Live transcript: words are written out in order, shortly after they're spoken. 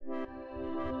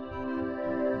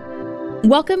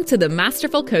Welcome to the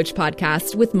Masterful Coach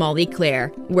Podcast with Molly Claire,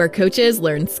 where coaches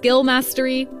learn skill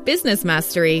mastery, business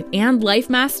mastery, and life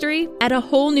mastery at a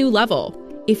whole new level.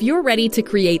 If you're ready to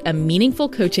create a meaningful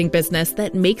coaching business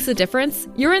that makes a difference,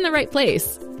 you're in the right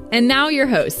place. And now your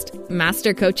host,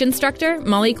 Master Coach Instructor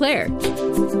Molly Claire.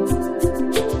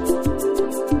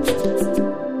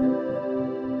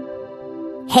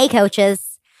 Hey,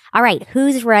 coaches. All right,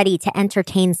 who's ready to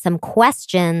entertain some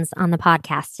questions on the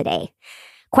podcast today?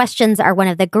 Questions are one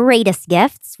of the greatest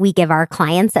gifts we give our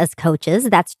clients as coaches.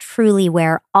 That's truly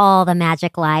where all the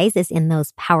magic lies, is in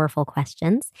those powerful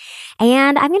questions.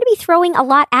 And I'm going to be throwing a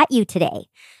lot at you today.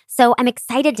 So I'm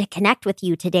excited to connect with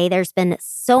you today. There's been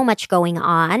so much going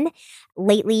on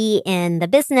lately in the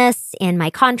business, in my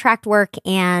contract work,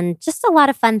 and just a lot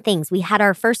of fun things. We had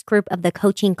our first group of the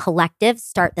Coaching Collective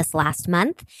start this last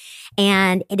month,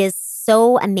 and it is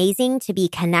so amazing to be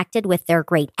connected with their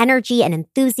great energy and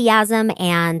enthusiasm,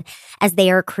 and as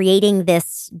they are creating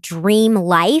this dream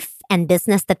life and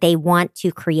business that they want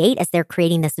to create, as they're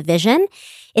creating this vision,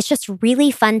 it's just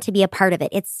really fun to be a part of it.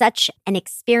 It's such an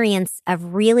experience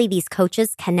of really these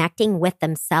coaches connecting with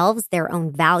themselves, their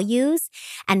own values,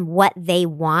 and what they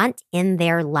want in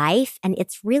their life. And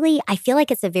it's really, I feel like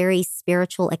it's a very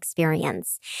spiritual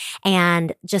experience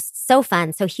and just so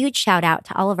fun. So huge shout out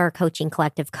to all of our Coaching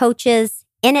Collective coaches.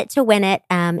 In it to win it.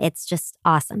 It's just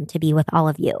awesome to be with all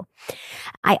of you.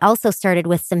 I also started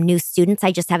with some new students.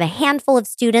 I just have a handful of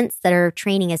students that are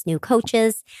training as new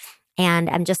coaches,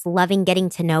 and I'm just loving getting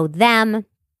to know them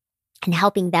and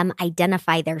helping them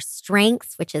identify their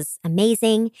strengths, which is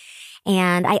amazing.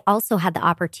 And I also had the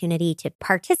opportunity to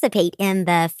participate in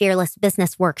the Fearless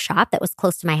Business Workshop that was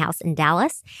close to my house in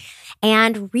Dallas.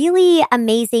 And really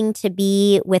amazing to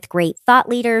be with great thought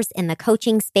leaders in the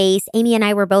coaching space. Amy and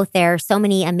I were both there, so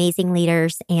many amazing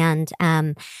leaders, and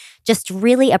just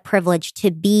really a privilege to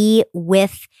be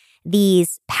with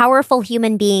these powerful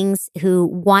human beings who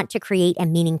want to create a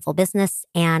meaningful business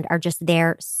and are just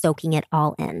there soaking it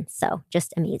all in. So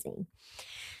just amazing.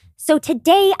 So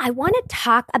today I want to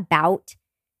talk about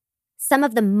some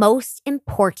of the most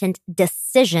important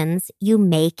decisions you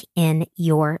make in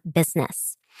your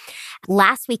business.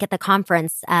 Last week at the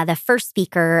conference, the first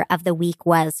speaker of the week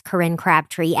was Corinne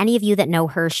Crabtree. Any of you that know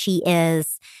her, she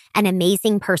is an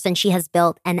amazing person. She has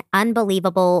built an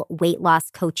unbelievable weight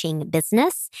loss coaching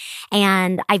business.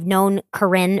 And I've known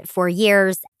Corinne for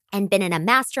years and been in a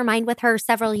mastermind with her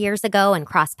several years ago and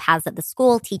crossed paths at the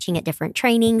school teaching at different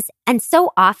trainings. And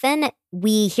so often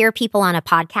we hear people on a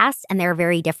podcast and they're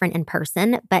very different in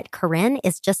person, but Corinne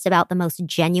is just about the most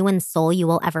genuine soul you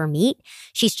will ever meet.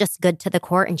 She's just good to the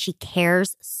core and she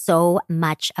cares so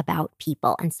much about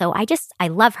people. And so I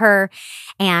love her,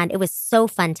 and it was so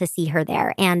fun to see her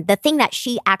there. And the thing that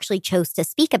she actually chose to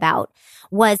speak about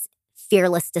was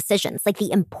fearless decisions, like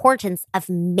the importance of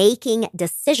making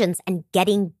decisions and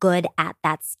getting good at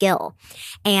that skill.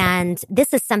 And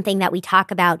this is something that we talk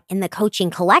about in the Coaching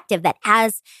Collective, that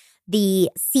as the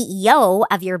CEO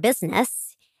of your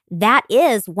business, that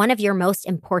is one of your most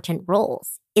important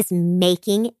roles, is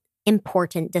making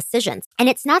important decisions. And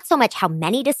it's not so much how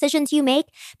many decisions you make,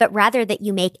 but rather that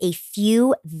you make a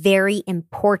few very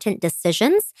important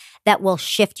decisions that will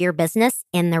shift your business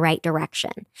in the right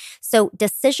direction. So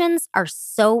decisions are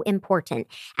so important.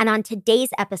 And on today's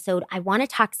episode, I want to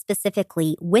talk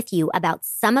specifically with you about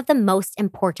some of the most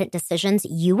important decisions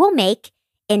you will make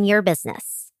in your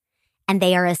business. And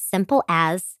they are as simple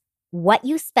as what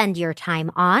you spend your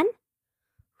time on,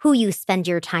 who you spend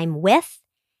your time with,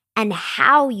 and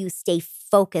how you stay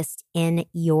focused in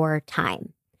your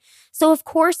time. So, of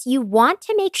course, you want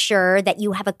to make sure that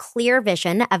you have a clear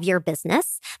vision of your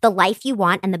business, the life you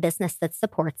want, and the business that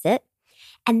supports it.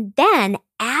 And then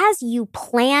as you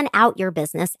plan out your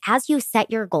business, as you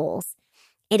set your goals,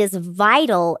 it is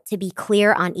vital to be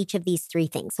clear on each of these three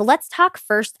things. So let's talk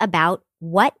first about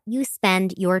what you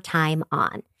spend your time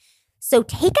on. So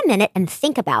take a minute and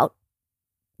think about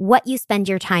what you spend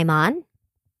your time on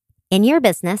in your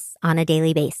business on a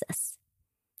daily basis.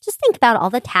 Just think about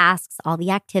all the tasks, all the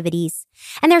activities.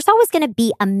 And there's always going to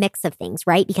be a mix of things,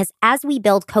 right? Because as we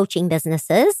build coaching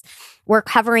businesses, we're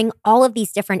covering all of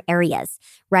these different areas,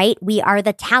 right? We are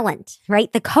the talent,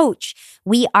 right? The coach.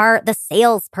 We are the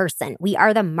salesperson. We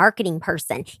are the marketing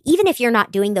person. Even if you're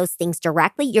not doing those things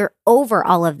directly, you're over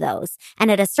all of those. And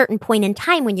at a certain point in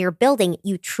time when you're building,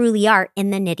 you truly are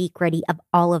in the nitty-gritty of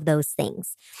all of those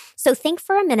things. So think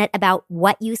for a minute about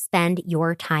what you spend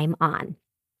your time on.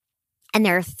 And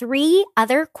there are three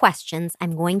other questions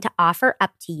I'm going to offer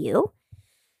up to you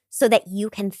so that you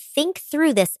can think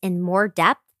through this in more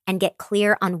depth and get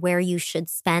clear on where you should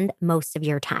spend most of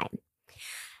your time.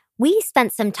 we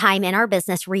spent some time in our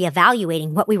business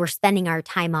reevaluating what we were spending our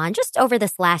time on just over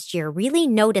this last year, really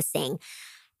noticing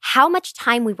how much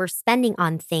time we were spending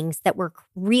on things that were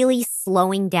really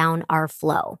slowing down our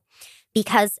flow.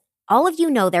 Because all of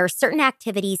you know there are certain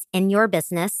activities in your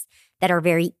business that are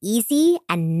very easy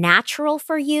and natural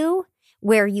for you,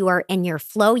 where you are in your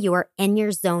flow, you are in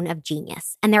your zone of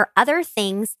genius. And there are other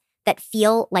things that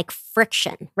feel like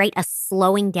friction, right? A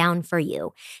slowing down for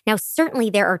you. Now, certainly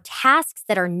there are tasks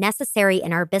that are necessary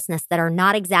in our business that are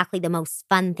not exactly the most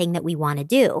fun thing that we want to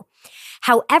do.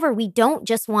 However, we don't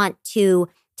just want to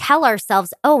tell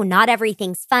ourselves, oh, not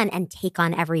everything's fun and take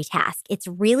on every task. It's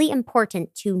really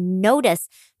important to notice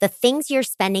the things you're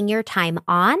spending your time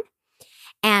on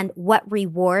and what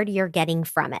reward you're getting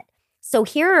from it. So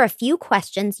here are a few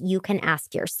questions you can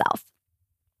ask yourself.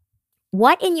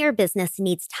 What in your business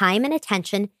needs time and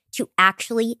attention to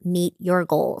actually meet your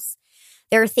goals?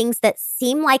 There are things that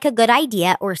seem like a good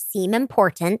idea or seem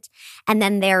important, and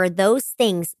then there are those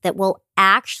things that will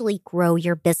actually grow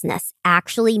your business,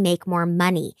 actually make more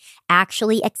money,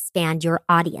 actually expand your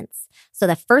audience. So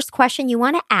the first question you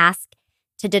want to ask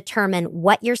to determine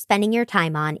what you're spending your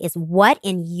time on is what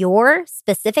in your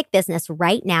specific business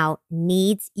right now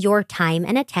needs your time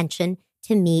and attention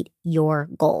to meet your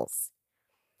goals.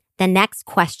 The next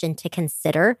question to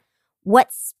consider,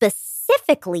 what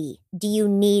specifically do you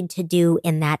need to do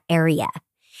in that area?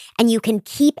 And you can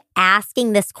keep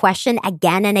asking this question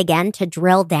again and again to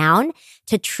drill down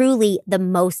to truly the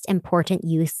most important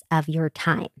use of your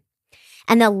time.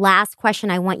 And the last question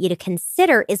I want you to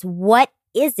consider is, what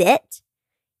is it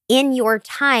in your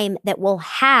time that will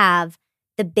have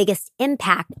the biggest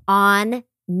impact on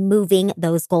moving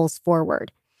those goals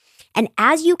forward? And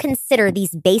as you consider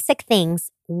these basic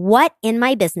things, what in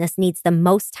my business needs the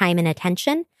most time and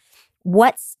attention?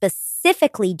 What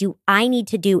specifically do I need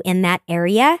to do in that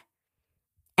area?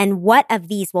 And what of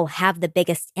these will have the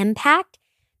biggest impact?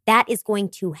 That is going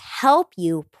to help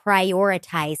you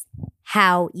prioritize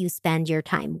how you spend your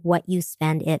time, what you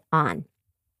spend it on.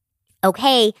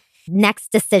 Okay,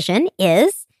 next decision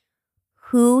is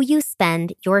who you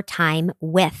spend your time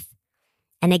with.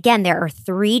 And again, there are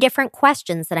 3 different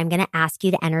questions that I'm going to ask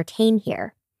you to entertain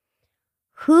here.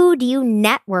 Who do you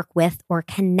network with or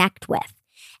connect with?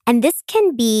 And this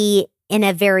can be in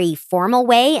a very formal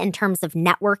way in terms of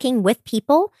networking with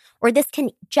people, or this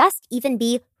can just even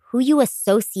be who you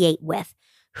associate with.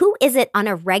 Who is it on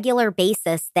a regular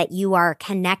basis that you are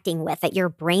connecting with, that you're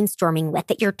brainstorming with,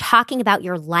 that you're talking about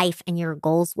your life and your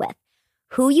goals with?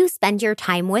 Who you spend your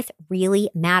time with really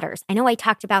matters. I know I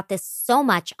talked about this so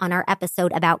much on our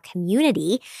episode about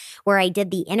community, where I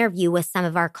did the interview with some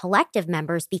of our collective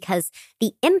members, because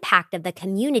the impact of the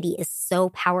community is so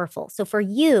powerful. So for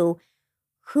you,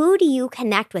 who do you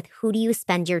connect with? Who do you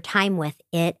spend your time with?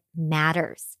 It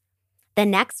matters. The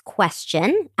next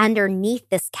question underneath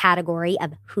this category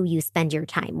of who you spend your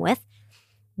time with,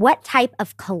 what type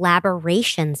of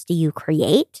collaborations do you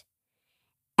create?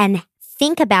 And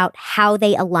think about how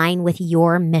they align with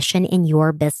your mission in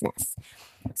your business.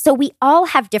 So we all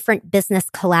have different business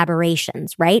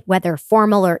collaborations, right? Whether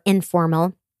formal or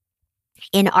informal.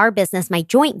 In our business, my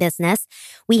joint business,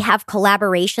 we have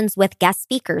collaborations with guest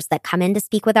speakers that come in to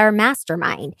speak with our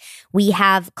mastermind. We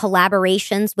have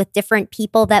collaborations with different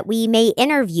people that we may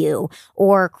interview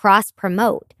or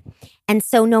cross-promote. And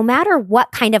so no matter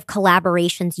what kind of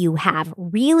collaborations you have,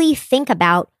 really think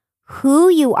about who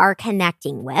you are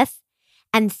connecting with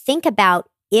and think about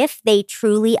if they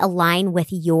truly align with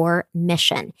your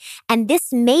mission. And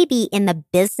this may be in the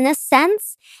business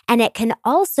sense, and it can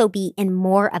also be in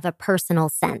more of a personal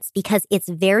sense, because it's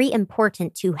very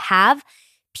important to have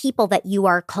people that you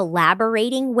are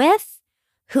collaborating with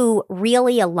who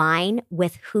really align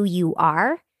with who you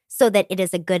are, so that it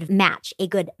is a good match, a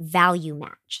good value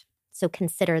match. So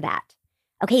consider that.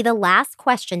 Okay, the last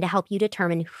question to help you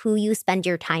determine who you spend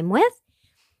your time with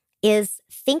is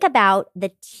think about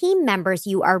the team members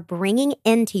you are bringing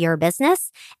into your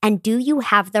business, and do you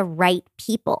have the right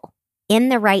people in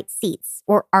the right seats?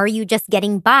 Or are you just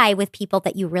getting by with people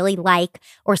that you really like,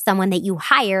 or someone that you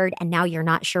hired and now you're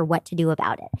not sure what to do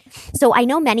about it? So I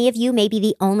know many of you may be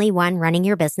the only one running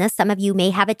your business. Some of you may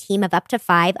have a team of up to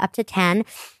 5, up to 10.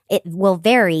 It will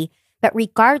vary. But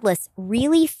regardless,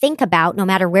 really think about, no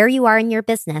matter where you are in your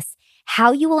business,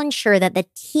 how you will ensure that the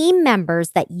team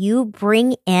members that you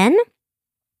bring in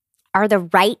are the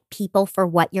right people for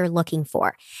what you're looking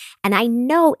for. And I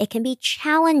know it can be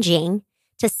challenging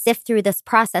to sift through this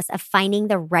process of finding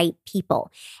the right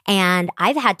people. And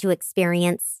I've had to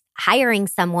experience hiring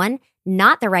someone,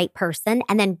 not the right person,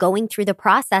 and then going through the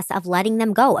process of letting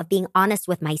them go, of being honest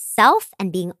with myself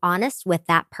and being honest with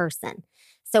that person.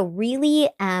 So really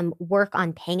work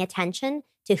on paying attention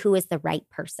to who is the right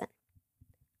person.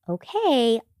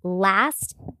 Okay,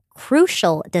 last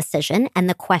crucial decision and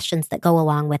the questions that go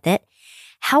along with it.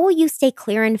 How will you stay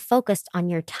clear and focused on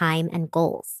your time and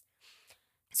goals?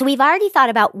 So we've already thought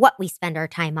about what we spend our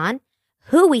time on,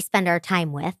 who we spend our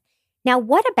time with. Now,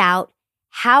 what about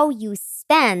how you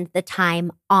spend the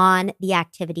time on the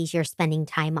activities you're spending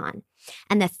time on?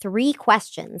 And the 3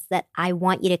 questions that I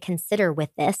want you to consider with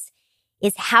this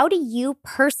is, how do you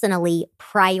personally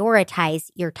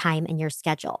prioritize your time and your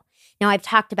schedule? Now, I've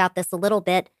talked about this a little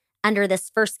bit under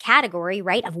this first category,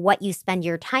 right, of what you spend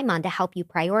your time on to help you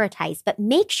prioritize. But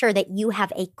make sure that you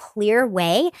have a clear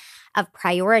way of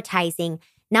prioritizing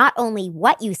not only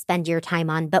what you spend your time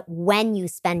on, but when you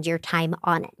spend your time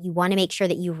on it. You want to make sure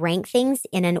that you rank things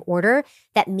in an order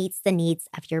that meets the needs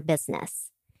of your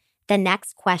business. The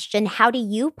next question, how do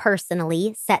you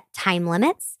personally set time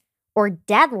limits or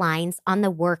deadlines on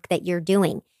the work that you're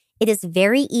doing? It is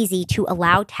very easy to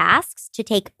allow tasks to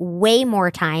take way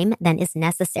more time than is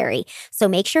necessary. So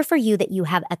make sure for you that you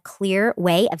have a clear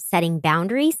way of setting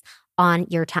boundaries on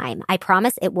your time. I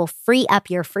promise it will free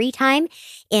up your free time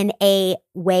in a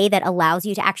way that allows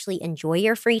you to actually enjoy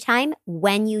your free time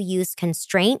when you use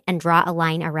constraint and draw a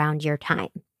line around your time.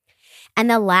 And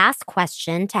the last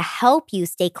question, to help you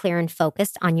stay clear and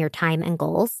focused on your time and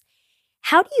goals,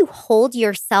 how do you hold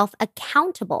yourself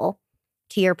accountable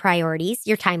to your priorities,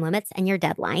 your time limits, and your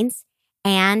deadlines,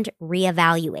 and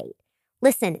reevaluate?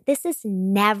 Listen, this is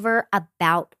never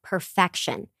about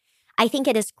perfection. I think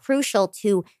it is crucial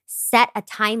to set a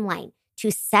timeline, to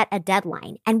set a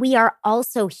deadline. And we are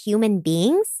also human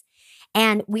beings,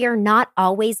 and we are not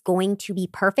always going to be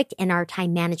perfect in our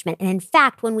time management. And in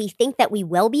fact, when we think that we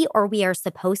will be or we are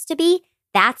supposed to be,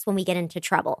 that's when we get into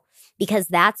trouble, because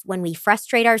that's when we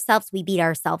frustrate ourselves, we beat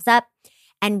ourselves up,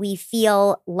 and we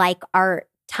feel like our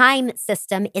time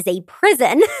system is a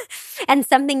prison and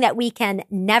something that we can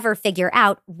never figure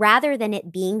out, rather than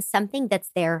it being something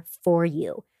that's there for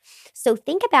you. So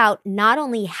think about not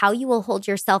only how you will hold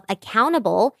yourself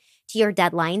accountable to your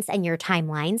deadlines and your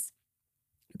timelines,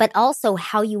 but also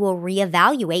how you will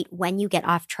reevaluate when you get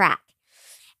off track.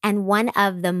 And one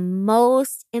of the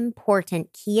most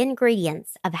important key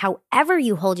ingredients of however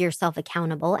you hold yourself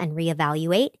accountable and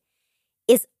reevaluate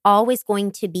is always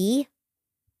going to be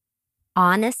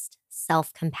honest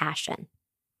self-compassion.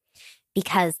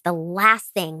 Because the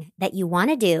last thing that you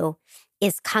want to do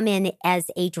is come in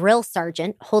as a drill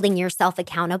sergeant, holding yourself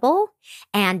accountable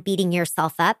and beating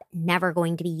yourself up. Never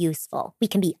going to be useful. We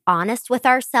can be honest with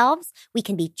ourselves, we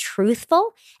can be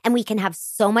truthful, and we can have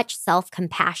so much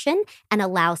self-compassion and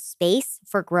allow space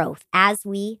for growth as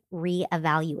we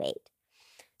reevaluate.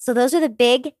 So those are the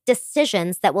big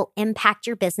decisions that will impact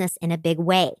your business in a big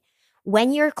way.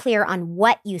 When you're clear on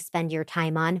what you spend your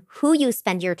time on, who you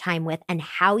spend your time with, and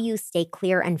how you stay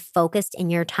clear and focused in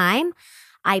your time,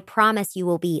 I promise you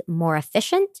will be more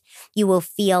efficient. You will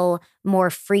feel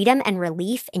more freedom and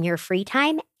relief in your free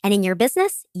time. And in your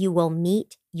business, you will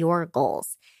meet your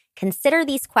goals. Consider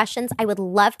these questions. I would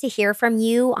love to hear from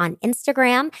you on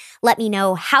Instagram. Let me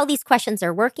know how these questions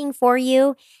are working for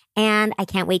you. And I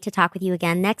can't wait to talk with you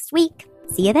again next week.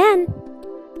 See you then.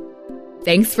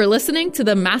 Thanks for listening to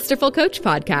the Masterful Coach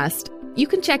Podcast. You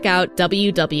can check out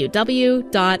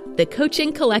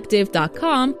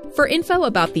www.thecoachingcollective.com for info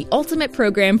about the ultimate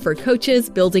program for coaches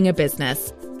building a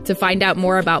business. To find out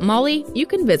more about Molly, you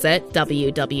can visit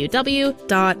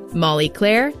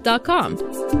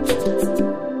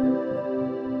www.mollyclaire.com.